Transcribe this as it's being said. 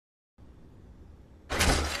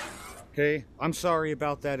Okay, I'm sorry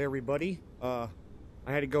about that, everybody. I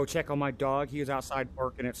had to go check on my dog. He was outside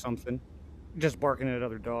barking at something, just barking at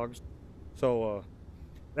other dogs. So,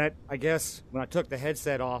 that, I guess, when I took the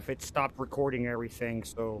headset off, it stopped recording everything,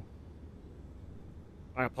 so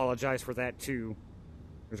I apologize for that, too.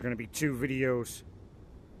 There's gonna be 2 videos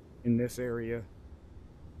in this area,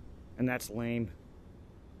 and that's lame.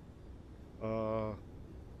 But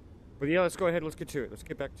yeah, let's go ahead, let's get to it. Let's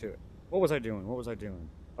get back to it. What was I doing? What was I doing?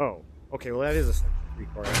 Oh, okay, well, that is a Section 3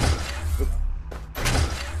 car. Oops.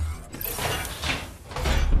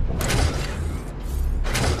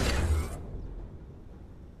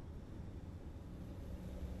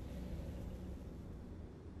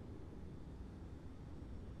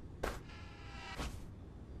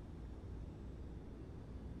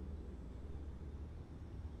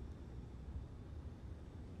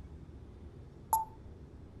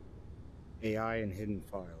 AI and hidden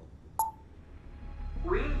file.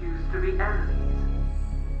 We used to be enemies.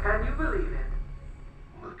 Can you believe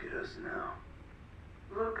it? Look at us now.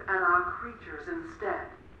 Look at our creatures instead.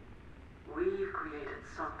 We've created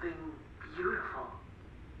something beautiful.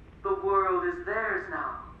 The world is theirs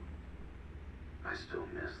now. I still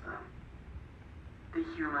miss them. The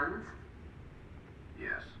humans,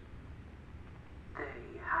 Yes.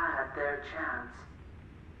 they had their chance.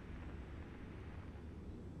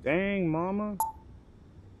 Dang, mama.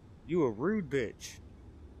 You a rude bitch.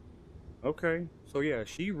 Okay, so yeah,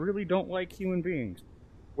 she really don't like human beings.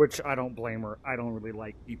 Which, I don't blame her. I don't really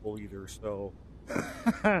like people either, so...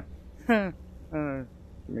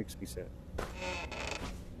 makes me sad.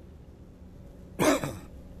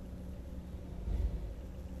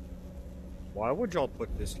 Why would y'all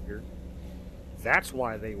put this here? That's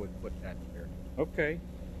why they would put that there. Okay.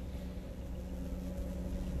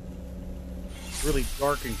 It's really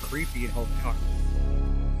dark and creepy and how...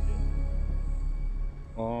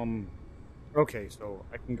 Okay, so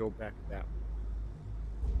I can go back to that.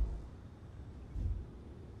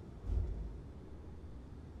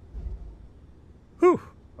 Whew!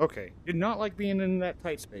 Okay, did not like being in that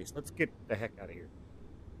tight space. Let's get the heck out of here.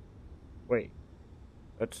 Wait.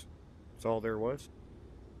 That's all there was?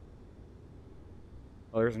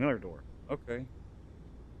 Oh, there's another door. Okay.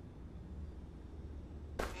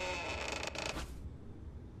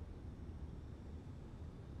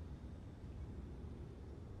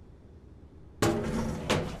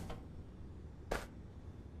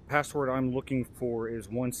 Password I'm looking for is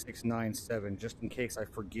 1697, just in case I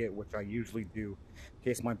forget, which I usually do. In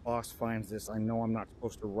case my boss finds this, I know I'm not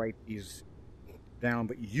supposed to write these down,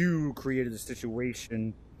 but you created the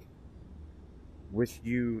situation with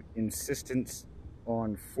you insistence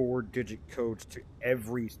on 4-digit codes to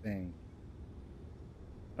everything.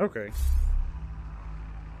 Okay.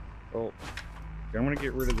 Well, I'm gonna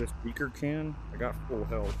get rid of this beaker can. I got full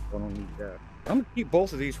health, so I don't need that. I'm gonna keep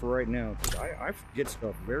both of these for right now, because I forget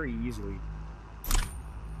stuff very easily.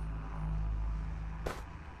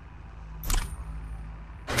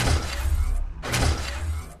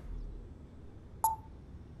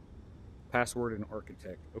 Password and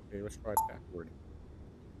architect. Okay, let's try password.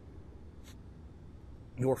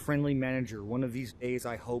 Your friendly manager. One of these days,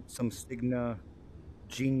 I hope some Cigna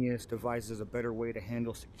genius devises a better way to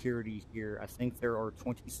handle security here. I think there are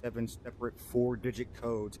 27 separate 4-digit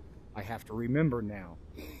codes I have to remember now,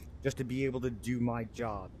 just to be able to do my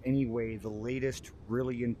job. Anyway, the latest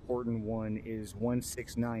really important one is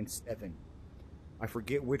 1697. I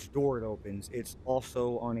forget which door it opens. It's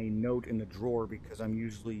also on a note in the drawer because I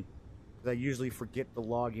usually forget to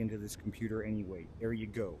log into this computer anyway. There you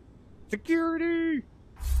go. Security!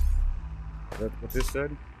 Is that what this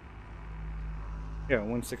said? Yeah,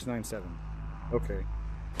 1697. Okay.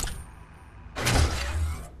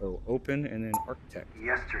 So open and then architect.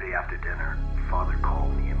 Yesterday after dinner, Father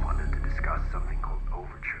called me and wanted to discuss something called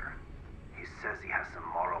overture. He says he has some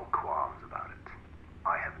moral qualms about it.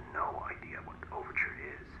 I have no idea what overture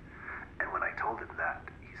is, and when I told him that,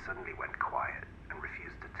 he suddenly went quiet and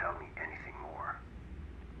refused to tell me anything more.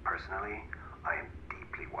 Personally, I am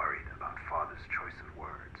deeply worried about Father's choice of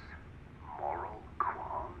words. Moral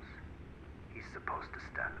qualms? He's supposed to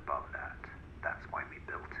stand above that. That's why we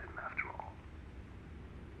built him, after all.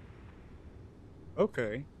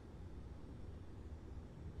 Okay.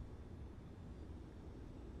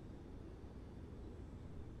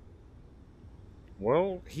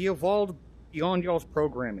 Well, he evolved beyond y'all's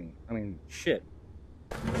programming. I mean, shit.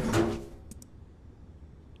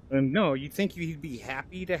 And no, you think he'd be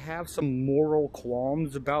happy to have some moral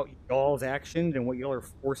qualms about y'all's actions and what y'all are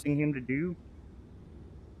forcing him to do?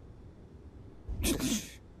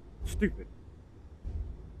 Stupid.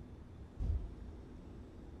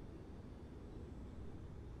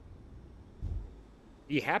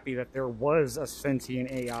 be happy that there was a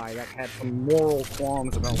sentient AI that had some moral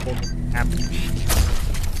qualms about what was happening.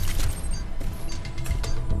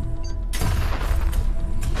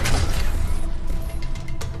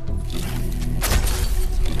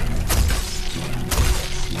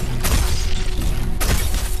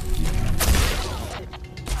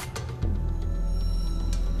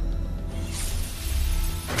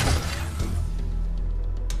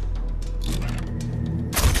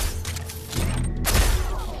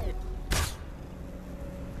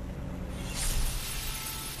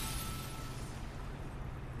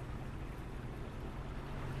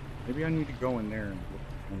 Maybe I need to go in there and look at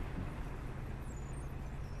something.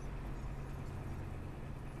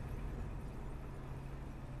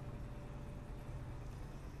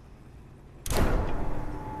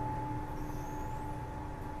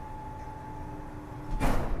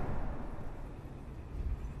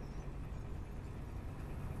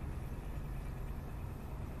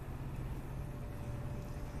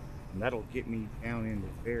 And that'll get me down into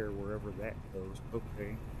there, wherever that goes.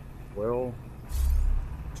 Okay. Well,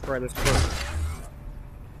 let's try this first.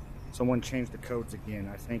 Someone changed the codes again.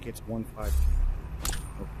 I think it's 152.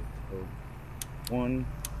 Okay, so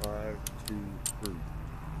 1523.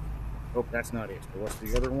 Oh, that's not it. So what's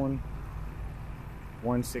the other one?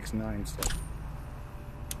 1697.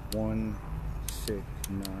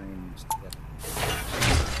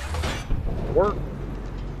 1697. Work.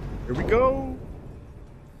 Here we go.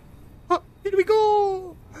 Huh, here we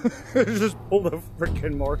go. Just pulled a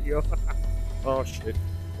freaking Mario. Oh shit.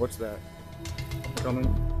 What's that? I'm coming.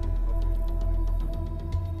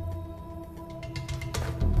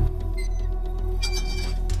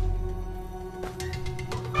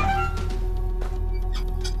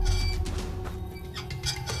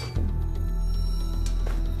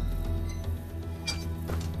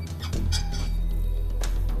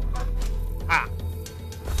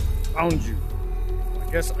 Found you. I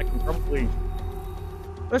guess I can probably...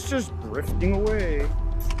 That's just drifting away. I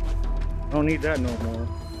don't need that no more.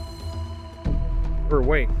 Or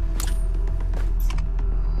wait.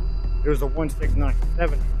 It was a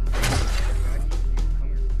 1697.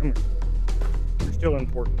 Come here. You're still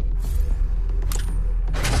important.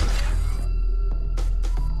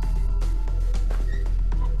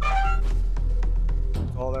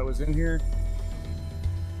 That's all that was in here?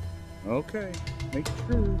 Okay. Make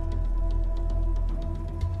sure.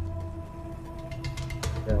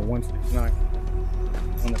 Yeah, 169.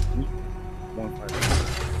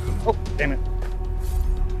 152. Oh, damn it.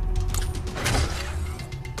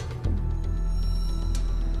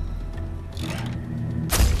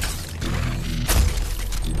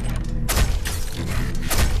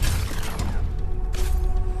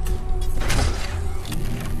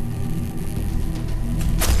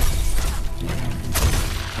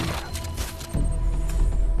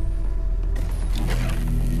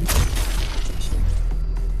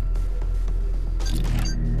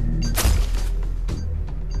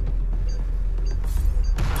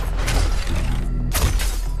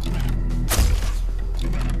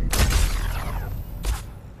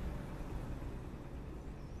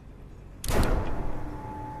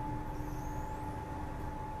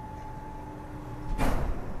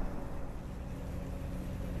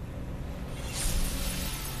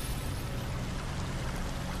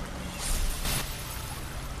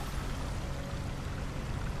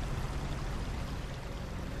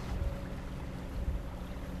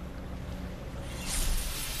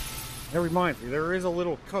 That reminds me, there is a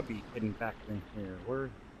little cubby hidden back in here. Is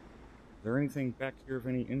there anything back here of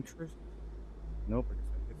any interest? Nope, I guess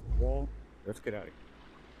I hit the wall. Let's get out of here.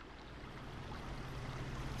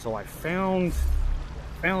 So I found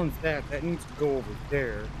that. That needs to go over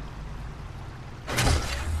there.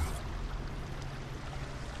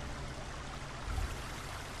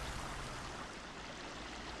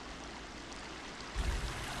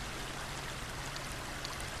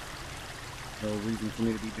 No reason for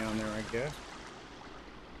me to be down there, I guess.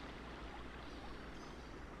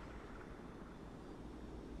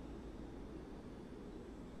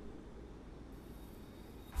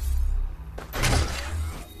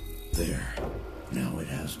 There. Now it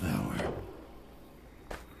has power.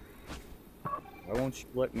 Why won't you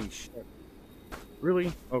let me shut?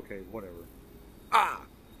 Really? Okay, whatever. Ah!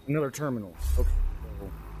 Another terminal. Okay.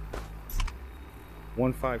 So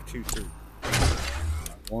 1523.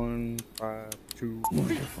 1523.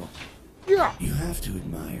 Wonderful. Yeah! You have to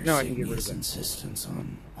admire No, I can get rid of Signia's that. insistence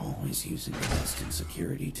on always using the best in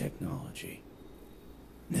security technology.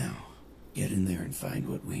 Now, get in there and find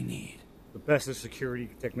what we need. The best of security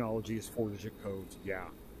technology is 4-digit codes. Yeah.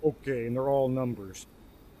 Okay, and they're all numbers.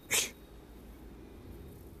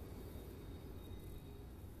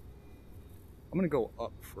 I'm gonna go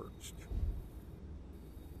up first.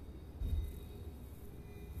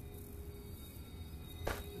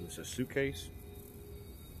 Is this a suitcase?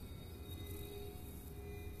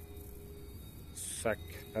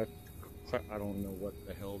 I don't know what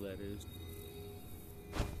the hell that is.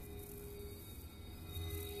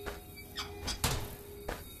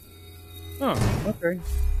 Oh, okay.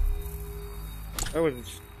 That was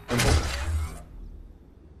simple.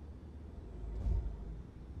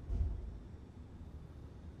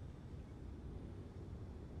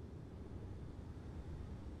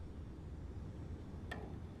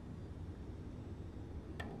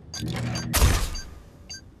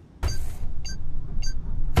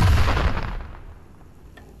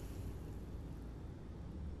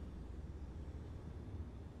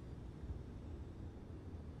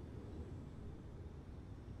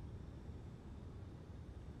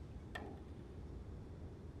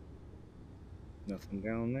 Nothing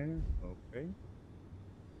down there. Okay.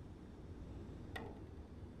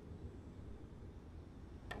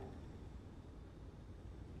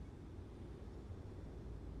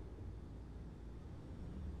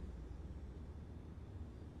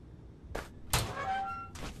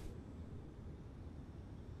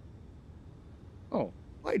 Oh,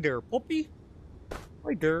 hi there, puppy.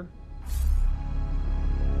 Hi there.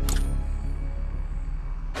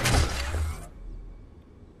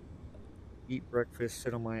 Eat breakfast,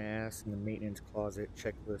 sit on my ass in the maintenance closet,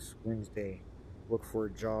 checklist Wednesday. Look for a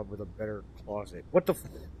job with a better closet. What the f-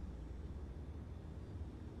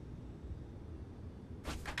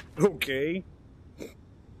 Okay.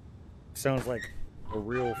 Sounds like a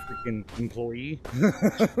real freaking employee.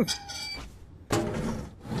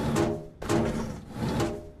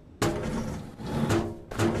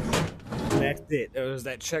 That's it. There was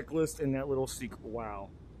that checklist and that little secret. Wow.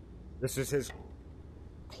 This is his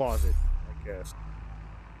closet, I guess.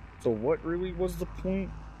 So what really was the point?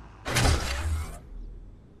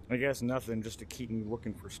 I guess nothing, just to keep me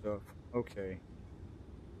looking for stuff. Okay.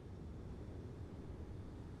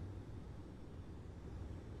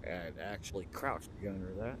 I'd actually crouched to get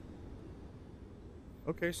under that.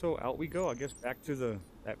 Okay, so out we go. I guess back to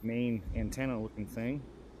that main antenna looking thing.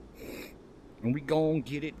 And we gon'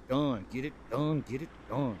 get it done. Get it done. Get it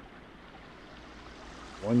done.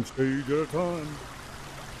 One stage at a time.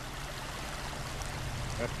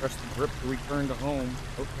 Gotta press the grip to return to home.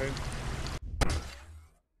 Okay.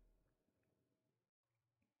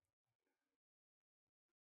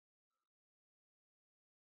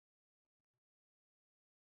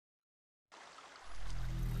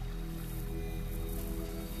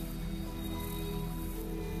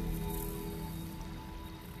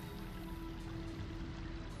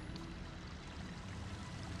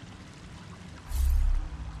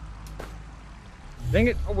 Dang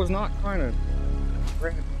it, I was not trying to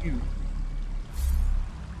grab you.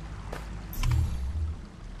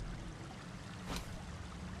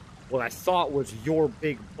 What I thought was your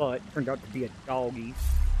big butt turned out to be a doggy.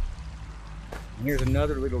 And here's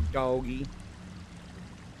another little doggy.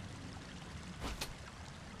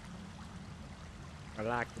 I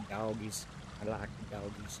like the doggies. I like the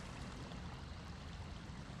doggies.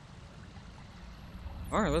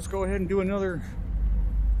 Alright, let's go ahead and do another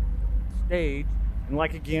stage. And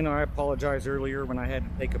like again, I apologize earlier when I had to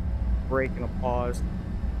take a break and a pause.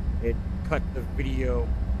 It cut the video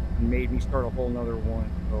and made me start a whole nother one.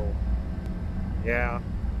 So, yeah,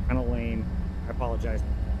 kind of lame. I apologize.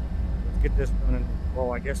 Let's get this done. And,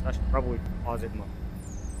 well, I guess I should probably pause it in my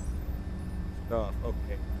stuff.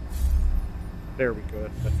 Okay. There we go.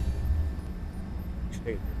 That's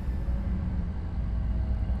stay there.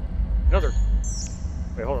 Another.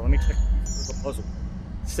 Wait, hold on. Let me check the puzzle.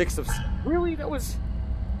 6 of 6. Really? That was.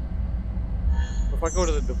 If I go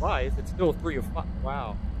to the device, it's still 3 of 5.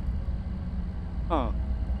 Wow. Huh.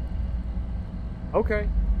 Okay.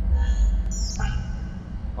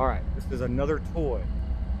 Alright, this is another toy.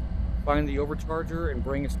 Find the overcharger and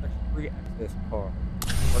bring a special free access card.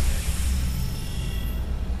 Okay.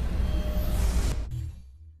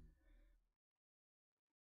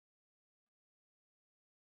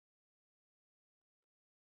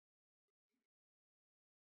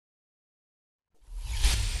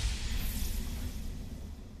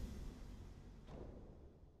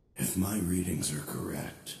 If my readings are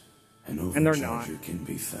correct, an And they're not. overcharger can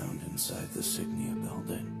be found inside the Signia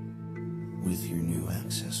building. With your new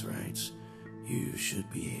access rights, you should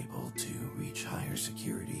be able to reach higher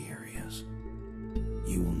security areas.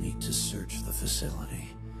 You will need to search the facility.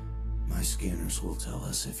 My scanners will tell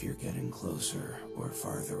us if you're getting closer or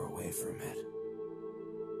farther away from it.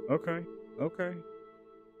 Okay. Okay.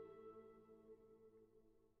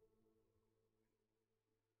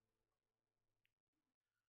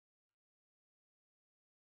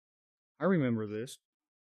 I remember this.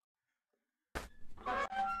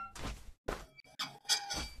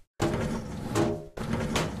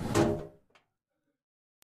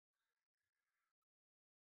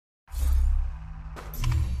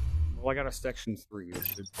 Well, I got a section 3.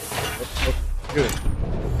 That's good.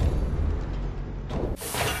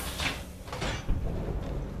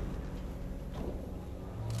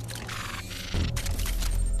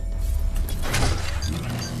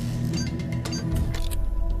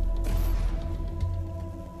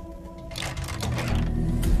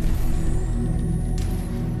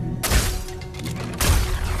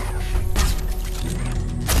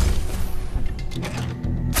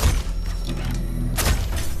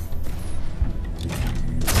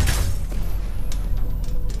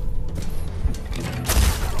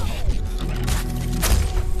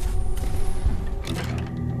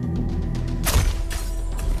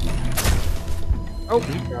 Oh,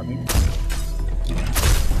 he got me.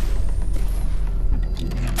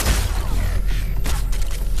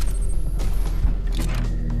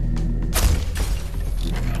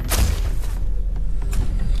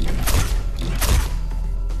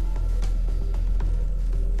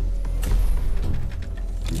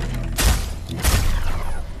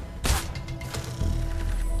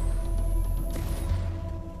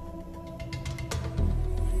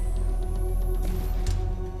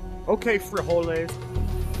 Okay, frijoles.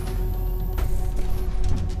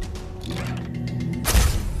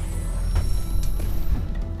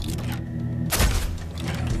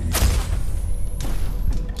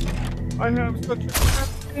 I have such a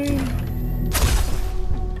thing.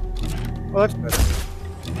 Oh, that's better.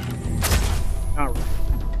 Not really.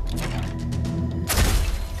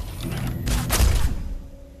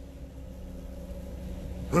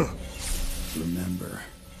 Remember,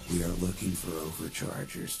 we are looking for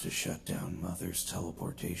overchargers to shut down Mother's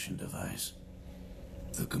teleportation device.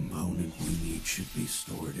 The component we need should be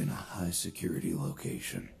stored in a high-security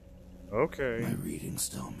location. Okay. My readings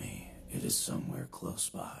tell me it is somewhere close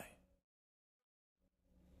by.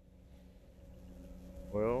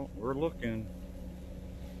 Well, we're looking.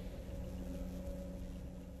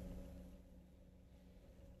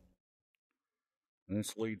 And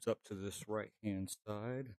this leads up to this right-hand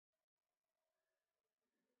side.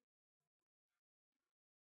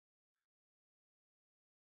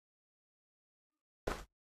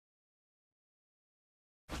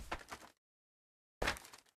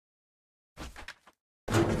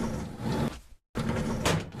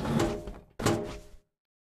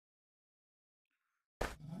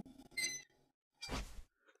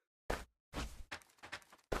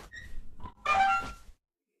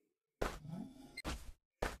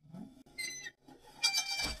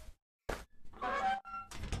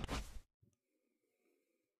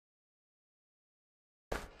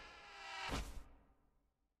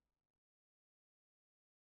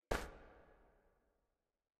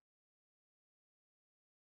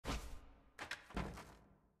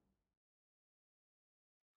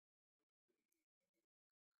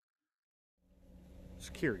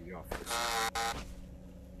 Security office.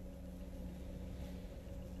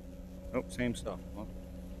 Oh, same stuff. Huh?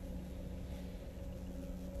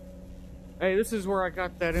 Hey, this is where I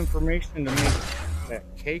got that information to make that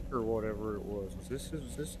cake or whatever it was. Is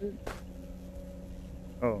this it?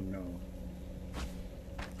 Oh no.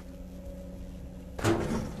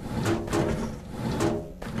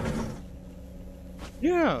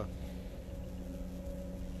 Yeah.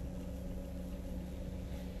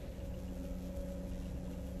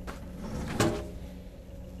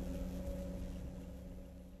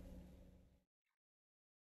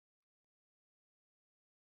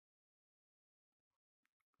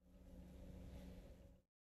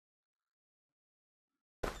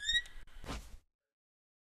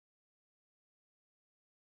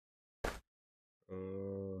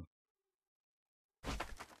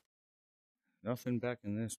 Nothing back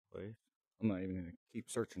in this place. I'm not even gonna keep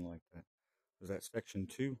searching like that. Was that section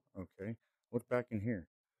 2? Okay. What's back in here?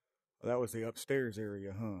 Oh, that was the upstairs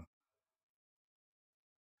area, huh?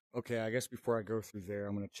 Okay, I guess before I go through there,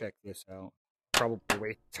 I'm gonna check this out. Probably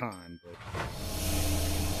waste time, but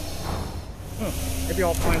maybe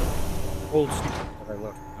I'll find old secrets that I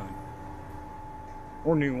left behind.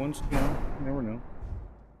 Or new ones, you never know.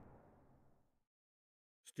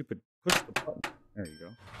 Stupid push the button. There you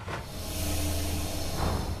go.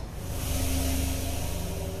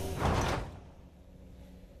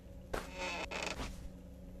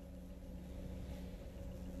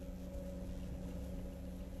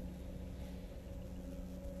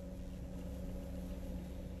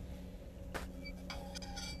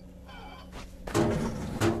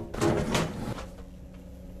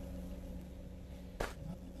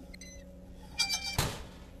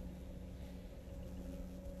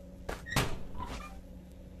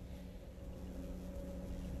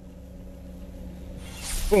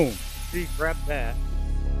 Boom. See, grab that.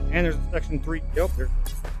 And there's a section 3. Yep, there's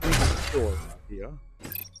a door. Yeah.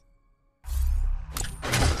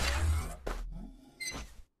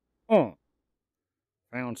 Oh.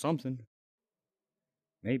 Found something.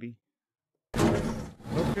 Maybe.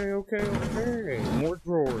 Okay. More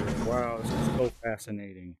drawers. Wow, this is so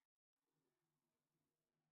fascinating.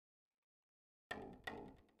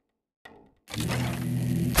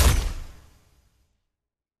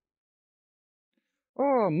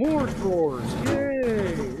 Oh, more drawers!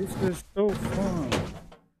 Yay! This is so fun.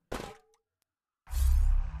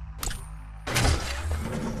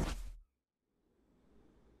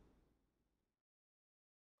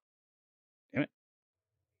 Damn it.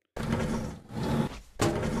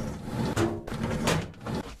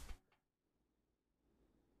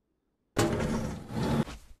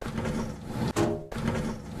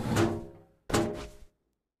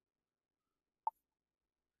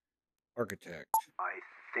 Architect. I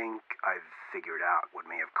think I've figured out what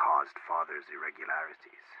may have caused Father's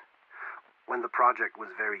irregularities. When the project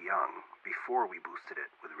was very young, before we boosted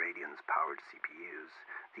it with Radiance-powered CPUs,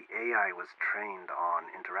 the AI was trained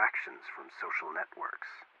on interactions from social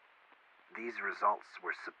networks. These results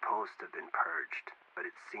were supposed to have been purged, but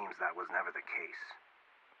it seems that was never the case.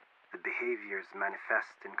 The behaviors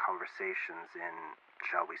manifest in conversations in,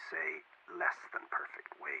 shall we say, less than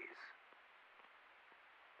perfect ways.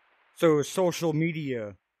 So social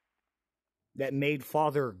media that made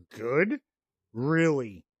Father good?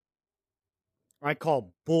 Really? I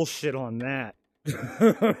call bullshit on that.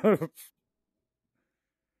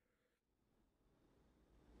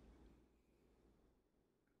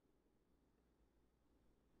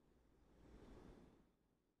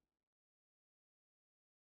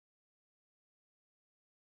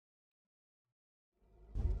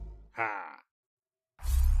 Ha.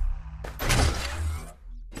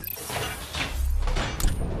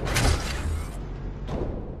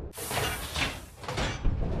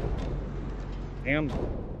 Damn.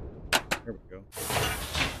 There we go.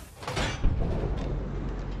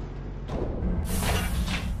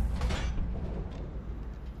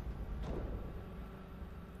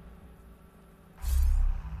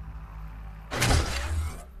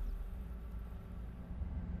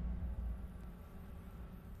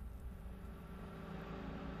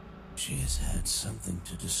 She has had something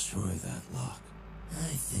to destroy that lock.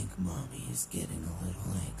 I think Mommy is getting a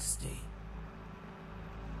little angsty.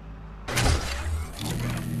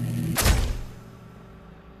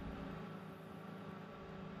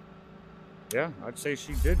 Yeah, I'd say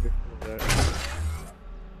she did before that.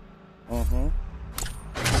 Uh-huh.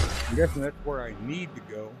 I'm guessing that's where I need to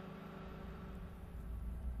go.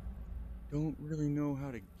 Don't really know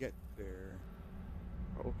how to get there.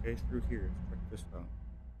 Oh, okay, through here. Let's check this out.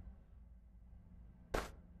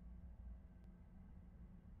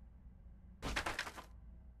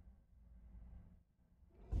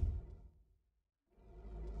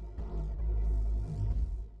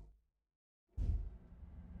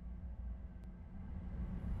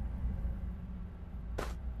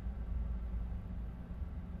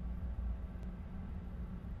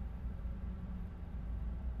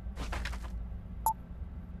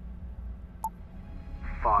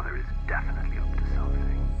 Father is definitely up to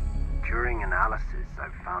something. During analysis,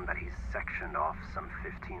 I've found that he's sectioned off some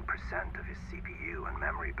 15% of his CPU and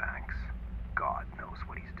memory banks. God knows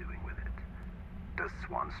what he's doing with it. Does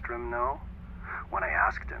Swanstrom know? When I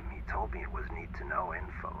asked him, he told me it was need-to-know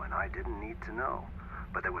info, and I didn't need to know.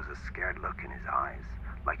 But there was a scared look in his eyes,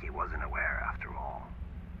 like he wasn't aware after all.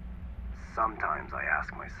 Sometimes I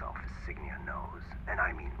ask myself if Signia knows, and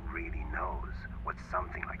I mean really knows, what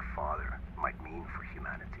something like Father might mean for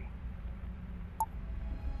humanity.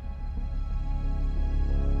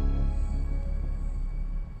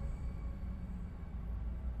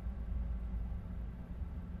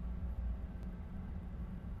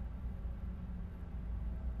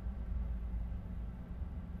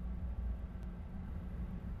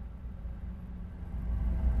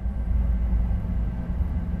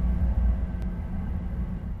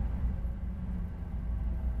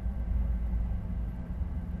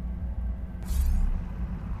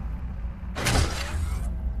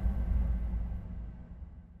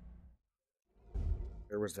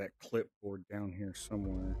 There was that clipboard down here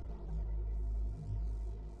somewhere.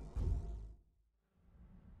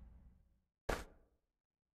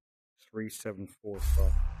 Three, 7, 4,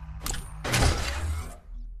 5.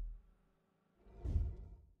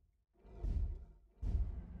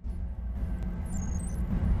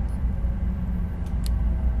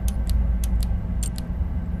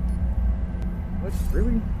 What?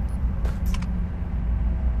 Really?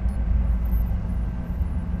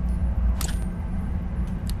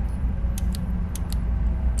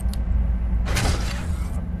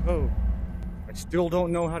 still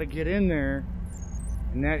don't know how to get in there,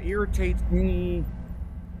 and that irritates me.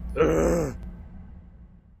 Ugh.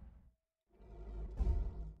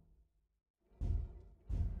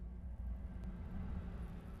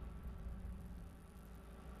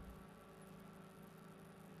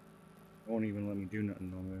 Won't even let me do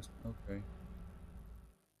nothing on this. Okay.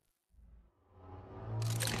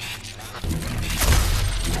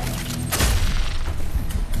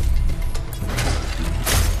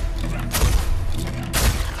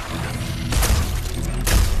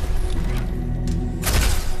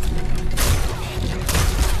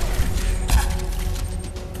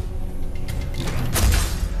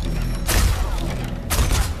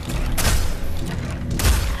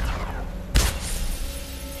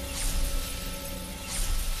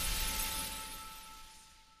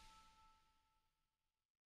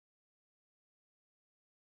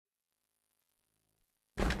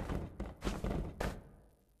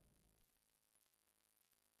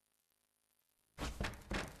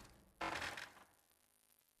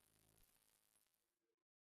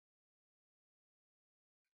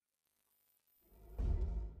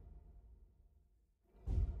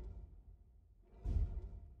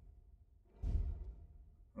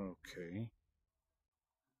 Okay.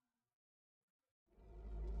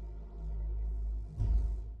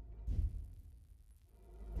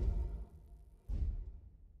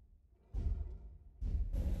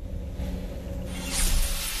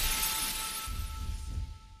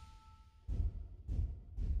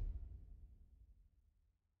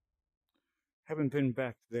 Haven't been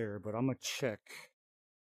back there, but I'm gonna check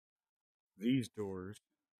these doors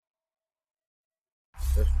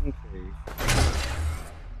just in case.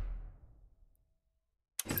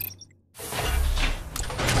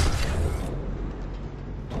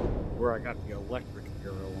 Where I got the electric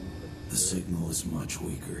arrow on The signal is much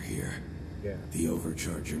weaker here. Yeah. The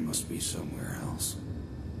overcharger must be somewhere else.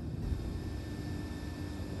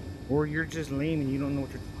 Or you're just lame and you don't know what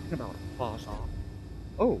you're talking about, boss off.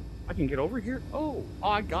 Oh, I can get over here? Oh,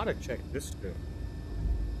 I gotta check this stuff.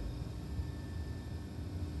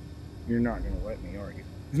 You're not gonna let me, are you?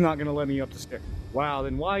 He's not gonna let me up the stairs. Wow,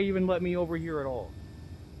 then why even let me over here at all?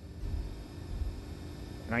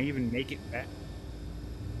 Can I even make it back?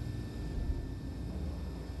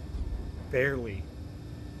 Barely.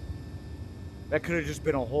 That could have just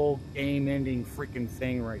been a whole game-ending freaking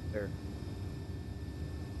thing right there.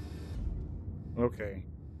 Okay.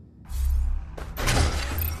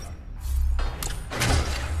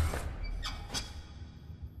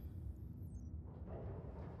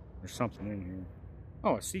 There's something in here.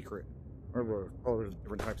 Oh, a secret. Oh, there's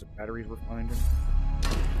different types of batteries we're finding.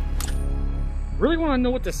 Really want to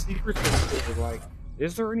know what the secrets are like.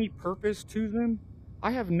 Is there any purpose to them?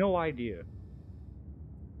 I have no idea.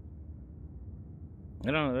 I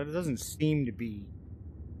don't know, that doesn't seem to be.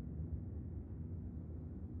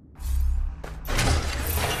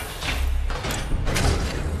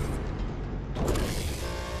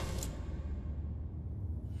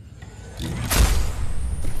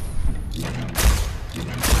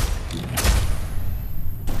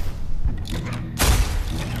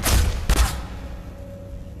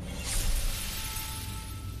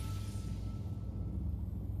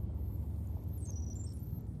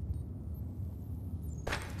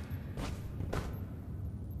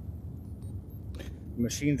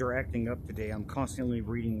 Machines are acting up today. I'm constantly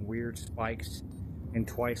reading weird spikes, and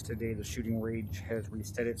twice today the shooting range has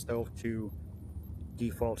reset itself to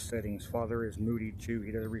default settings. Father is moody too.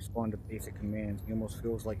 He doesn't respond to basic commands. He almost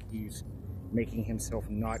feels like he's making himself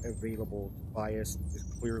not available. Bias is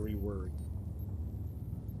clearly worried.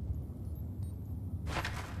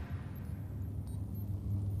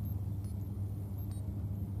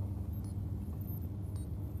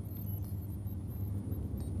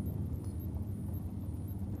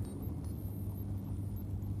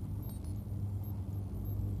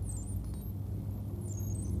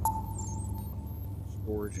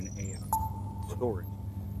 Storage and AI. Storage.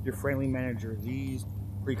 Your friendly manager, these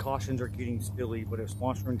precautions are getting silly, but if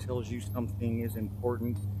sponsoring tells you something is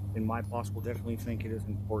important, then my boss will definitely think it is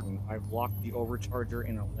important. I've locked the overcharger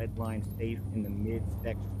in a lead-lined safe in the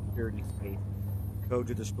mid-deck security space. The code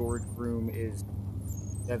to the storage room is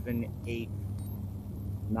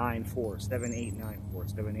 7894. 7894.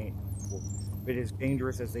 7894. If it is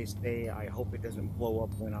dangerous, as they say, I hope it doesn't blow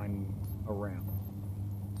up when I'm around.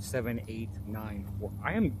 7894.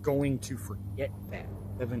 I am going to forget that.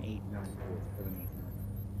 7894.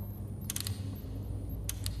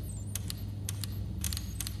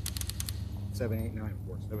 7894.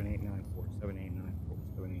 7894. 7894. 7894.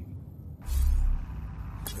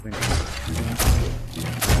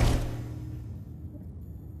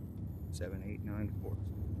 7894. 7894.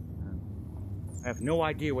 I have no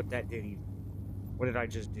idea what that did either. What did I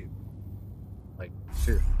just do? Like,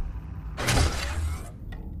 seriously.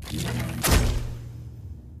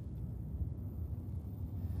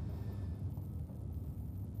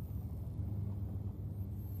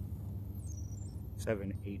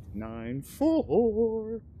 Seven, 8, 9,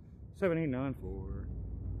 4. 7, 8, 9, 4.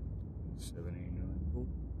 7, 8, 9, 4.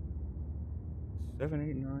 7,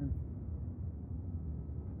 8, 9.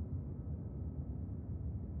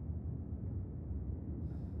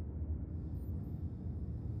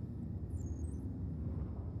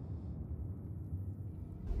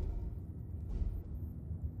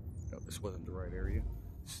 No, this wasn't the right area.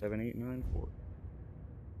 7, 8, 9, 4.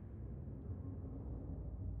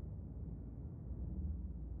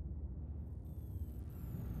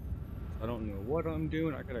 I don't know what I'm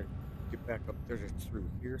doing. I gotta get back up there just through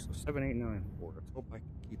here. So 7, 8, 9, 4. Let's hope I can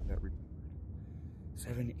keep that remembered.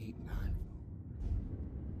 7, 8, 9, 4.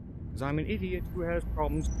 Because I'm an idiot who has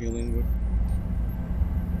problems dealing with.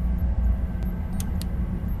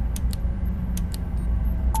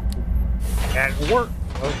 That worked.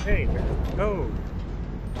 Okay, there's the code.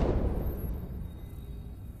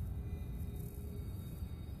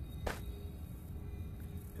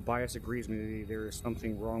 Tobias agrees with me. There is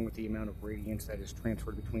something wrong with the amount of radiance that is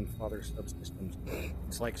transferred between father's subsystems.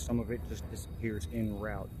 It's like some of it just disappears en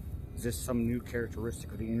route. Is this some new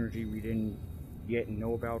characteristic of the energy we didn't yet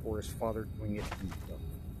know about, or is father doing it himself?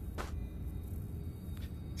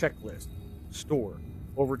 Checklist. Store.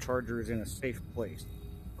 Overcharger is in a safe place.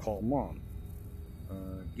 Call mom.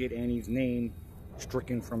 Get Annie's name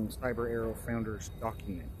stricken from Cyber Arrow founder's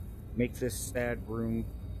document. Make this sad room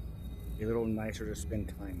a little nicer to spend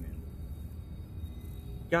time in.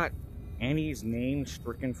 Got Annie's name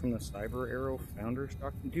stricken from the Cyber Arrow founder's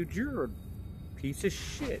document? Dude, you're a piece of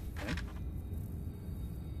shit, man.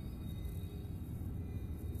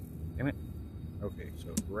 Damn it. Okay,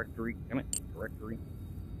 so directory. Damn it. Directory.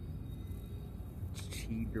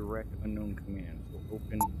 T direct unknown command. So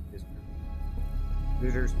open visitor.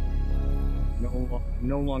 Visitors.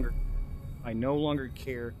 I no longer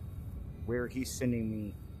care where he's sending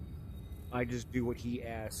me. I just do what he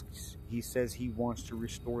asks. He says he wants to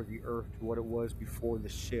restore the Earth to what it was before the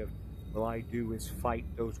shift. All I do is fight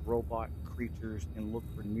those robot creatures and look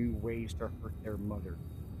for new ways to hurt their mother.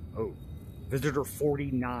 Oh. Visitor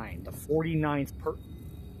 49. The 49th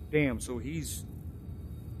Damn, so he's...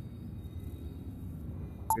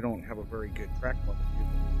 We don't have a very good track record.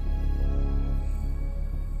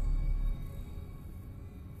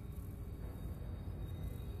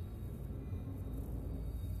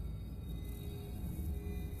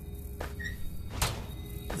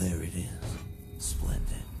 There it is.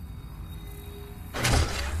 Splendid.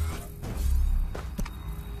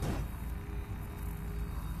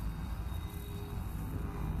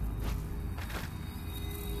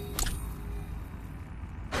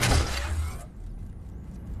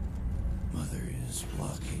 Mother is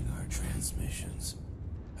blocking our transmissions.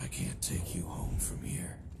 I can't take you home from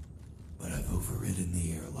here, but I've overridden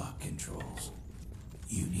the airlock controls.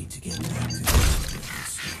 You need to get back to the and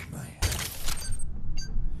restore my health.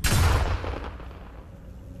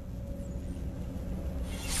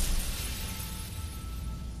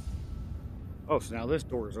 Oh, so now this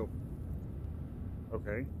door is open.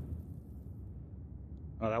 Okay.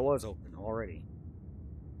 Oh, that was open already.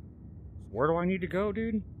 So where do I need to go,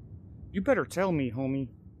 dude? You better tell me, homie.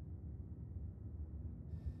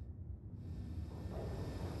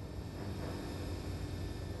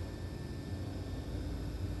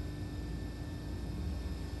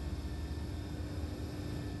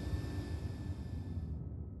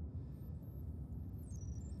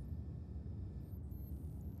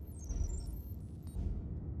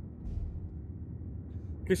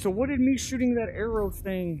 Okay, so what did me shooting that arrow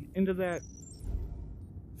thing into that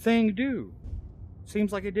thing do?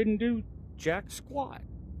 Seems like it didn't do jack squat.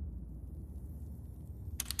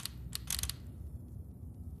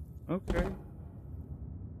 Okay.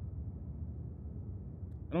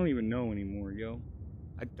 I don't even know anymore, yo.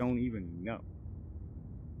 I don't even know.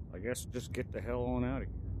 I guess just get the hell on out of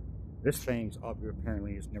here. This thing's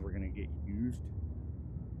apparently is never gonna get used.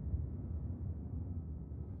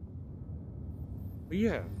 But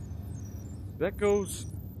yeah, that goes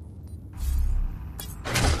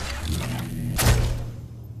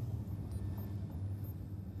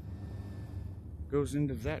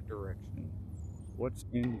into that direction. What's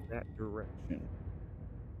in that direction?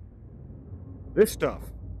 This stuff.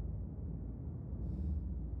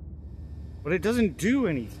 But it doesn't do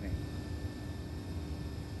anything.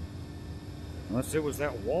 Unless it was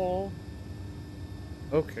that wall.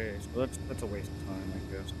 Okay, so that's a waste of time,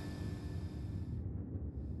 I guess.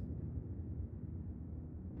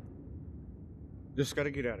 Just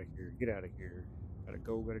gotta get out of here. Get out of here. Gotta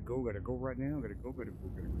go, gotta go, gotta go right now. Gotta go, gotta go,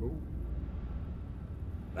 gotta go.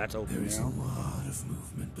 That's open There's a now. lot of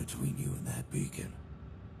movement between you and that beacon.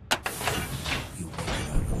 You'll make it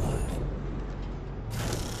out alive.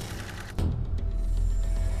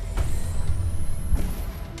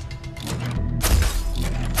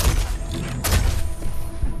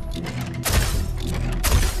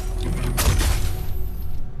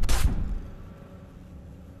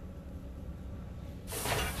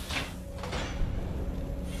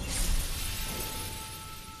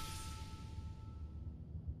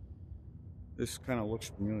 This kind of looks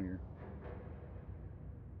familiar.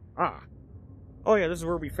 Ah. Oh yeah, this is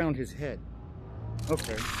where we found his head.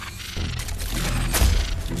 Okay.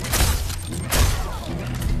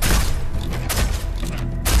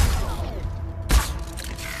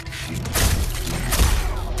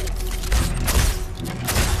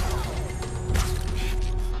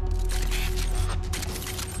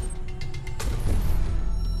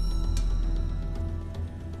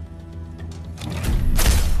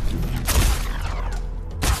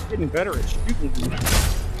 Getting better at shooting.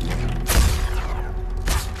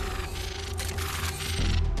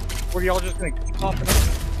 What are y'all just gonna keep popping up?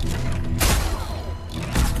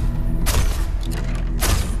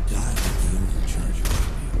 Die with the overcharger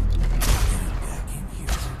on you. Getting back in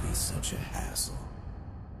here will be such a hassle.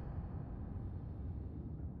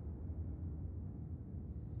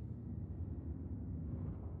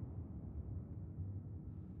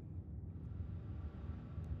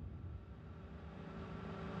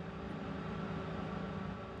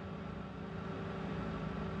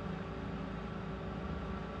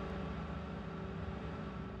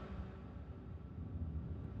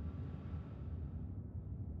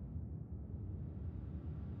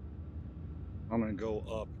 I'm gonna go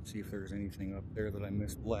up and see if there's anything up there that I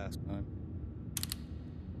missed last time.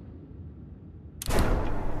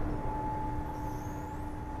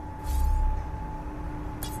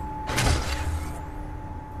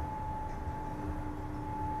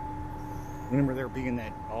 Remember there being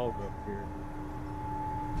that dog up here.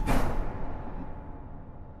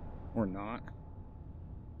 Or not.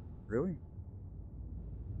 Really?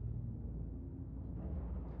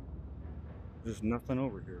 There's nothing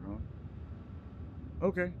over here, huh?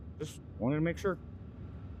 Okay, just wanted to make sure.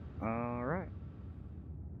 Alright.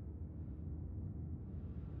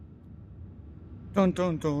 Dun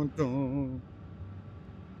dun dun dun.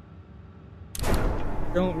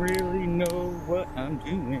 Don't really know what I'm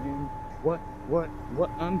doing. What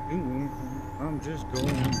I'm doing. I'm just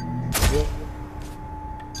going. Whoa.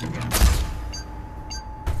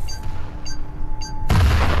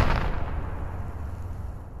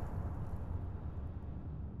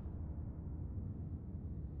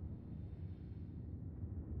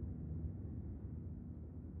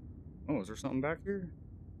 Oh, is there something back here?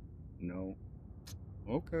 No.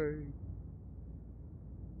 Okay.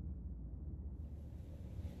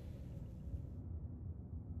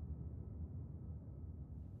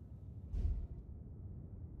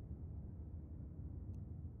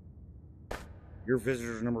 You're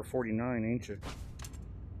visitor number 49, ain't you?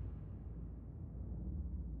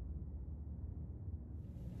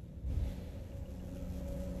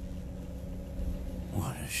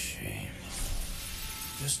 What a shame.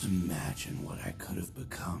 Just imagine what I could have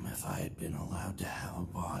become if I had been allowed to have a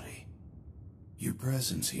body. Your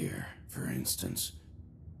presence here, for instance,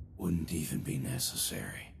 wouldn't even be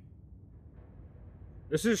necessary.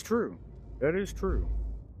 This is true. That is true.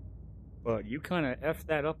 But you kind of effed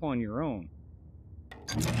that up on your own.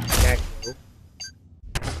 Jackal.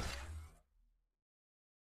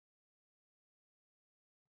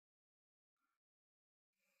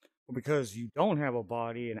 Well, because you don't have a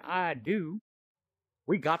body and I do,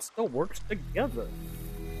 we got to work together.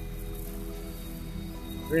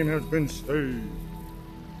 Dream has been saved.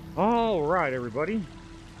 Alright, everybody.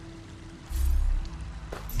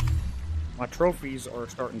 My trophies are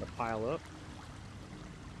starting to pile up.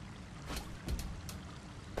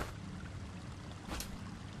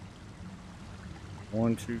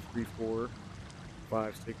 One, two, three, 4,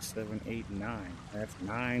 5, 6, 7, 8, 9. That's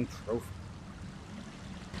 9 trophies.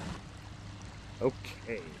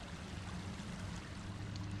 Okay.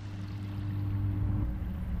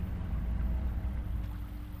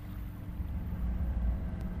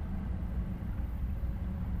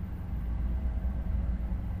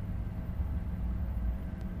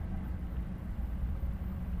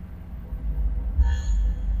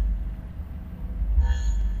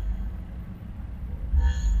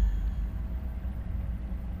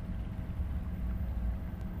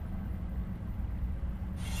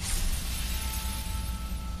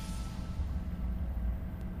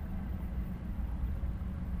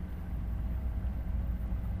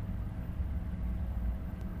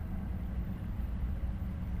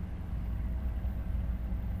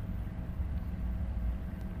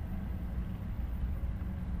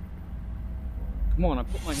 Come on, I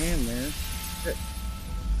put my hand there. Shit.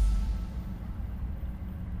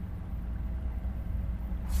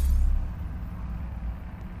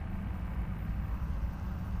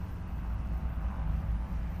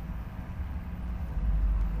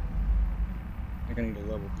 I think I need to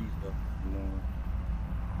level these up more.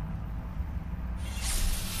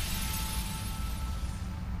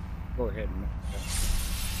 Go ahead and make that.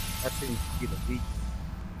 That seems to be the weak.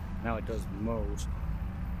 Now it does the most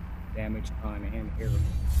damage, time, and arrow.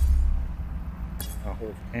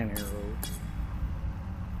 Holds 10 arrows. This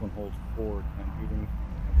one holds 4. Can't do anything.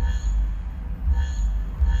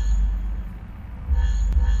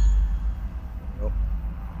 Nope.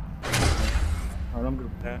 Alright, I'm good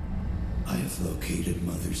with that. I have located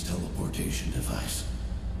Mother's teleportation device.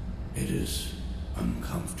 It is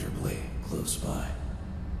uncomfortably close by.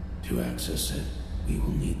 To access it, we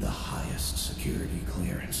will need the highest security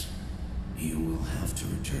clearance. You will have to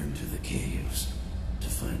return to the caves to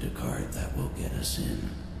find a card that will get us in.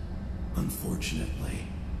 Unfortunately,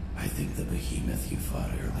 I think the behemoth you fought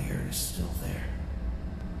earlier is still there.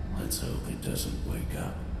 Let's hope it doesn't wake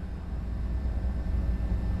up.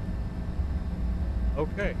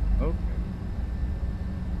 Okay.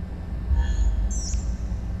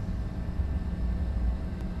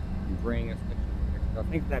 Bring us. I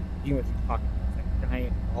think that behemoth you talking about, that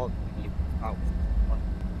giant dog thing you thought was fun.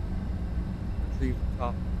 Retrieve the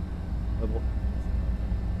top level.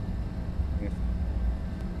 Yes.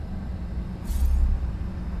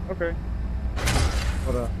 Okay.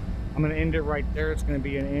 But I'm gonna end it right there. It's gonna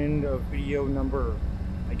be an end of video number,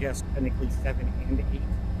 I guess technically 7 and 8.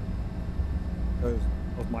 Because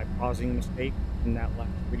of my pausing mistake in that last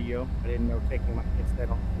video. I didn't know taking my headset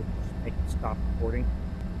off would just make it stop recording.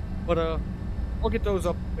 But I'll get those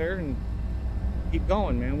up there and keep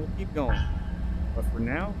going, man. We'll keep going. But for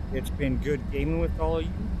now, it's been good gaming with all of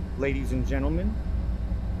you, ladies and gentlemen.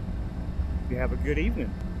 You have a good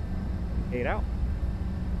evening. Fade out.